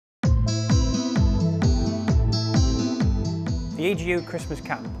The EGU Christmas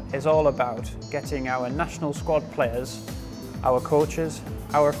Camp is all about getting our national squad players, our coaches,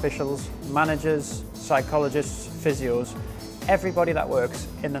 our officials, managers, psychologists, physios, everybody that works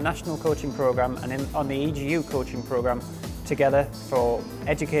in the national coaching programme and on the EGU coaching programme together for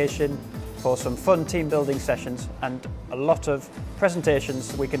education, for some fun team building sessions and a lot of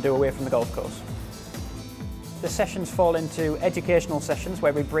presentations we can do away from the golf course. The sessions fall into educational sessions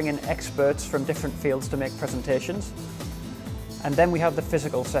where we bring in experts from different fields to make presentations. And then we have the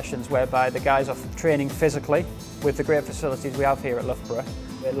physical sessions whereby the guys are training physically with the great facilities we have here at Loughborough.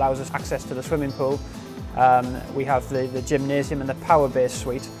 It allows us access to the swimming pool. We have the gymnasium and the power-based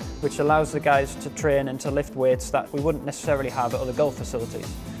suite, which allows the guys to train and to lift weights that we wouldn't necessarily have at other golf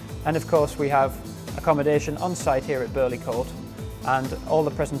facilities. And of course we have accommodation on site here at Burley Court, and all the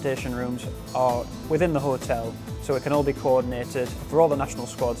presentation rooms are within the hotel, so it can all be coordinated for all the national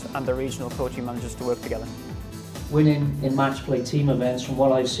squads and the regional coaching managers to work together. Winning in match play team events, from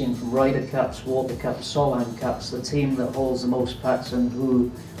what I've seen from Ryder Cups, Walker Cups, Solheim Cups, the team that holds the most putts and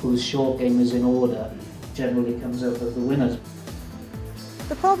whose short game is in order generally comes out as the winners.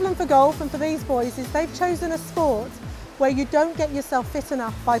 The problem for golf and for these boys is they've chosen a sport where you don't get yourself fit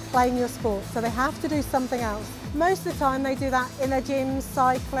enough by playing your sport, so they have to do something else. Most of the time they do that in their gyms,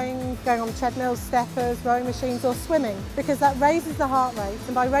 cycling, going on treadmills, steppers, rowing machines or swimming, because that raises the heart rate,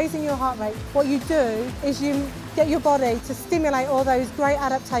 and by raising your heart rate what you do is you get your body to stimulate all those great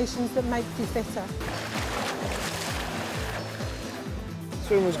adaptations that make you fitter.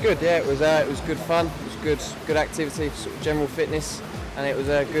 Swimming was good, yeah, it was good fun, it was good activity, sort of general fitness, and it was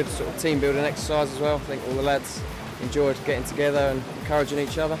a good sort of team building exercise as well. I think all the lads enjoyed getting together and encouraging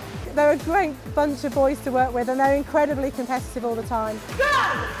each other. They're a great bunch of boys to work with and they're incredibly competitive all the time.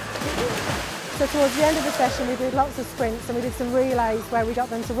 Go! So towards the end of the session we did lots of sprints and we did some relays where we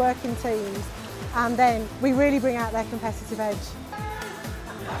got them to work in teams, and then we really bring out their competitive edge.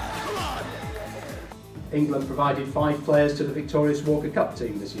 England provided 5 players to the victorious Walker Cup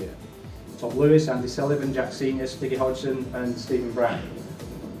team this year. Tom Lewis, Andy Sullivan, Jack Senior, Stiggy Hodgson and Stephen Brown.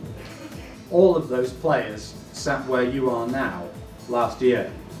 All of those players sat where you are now last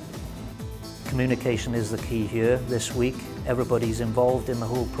year. Communication is the key here this week. Everybody's involved in the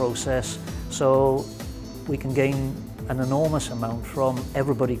whole process, so we can gain an enormous amount from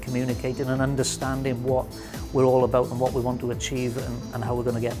everybody communicating and understanding what we're all about and what we want to achieve and how we're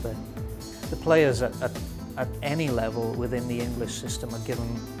going to get there. The players at any level within the English system are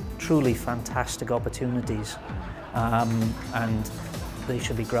given truly fantastic opportunities, and they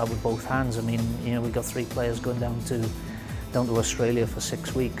should be grabbed with both hands. I mean, you know, we've got 3 players going down to Australia for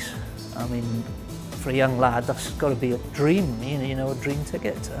 6 weeks. I mean, for a young lad, that's got to be a dream, you know, a dream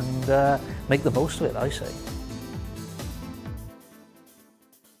ticket, and make the most of it, I say.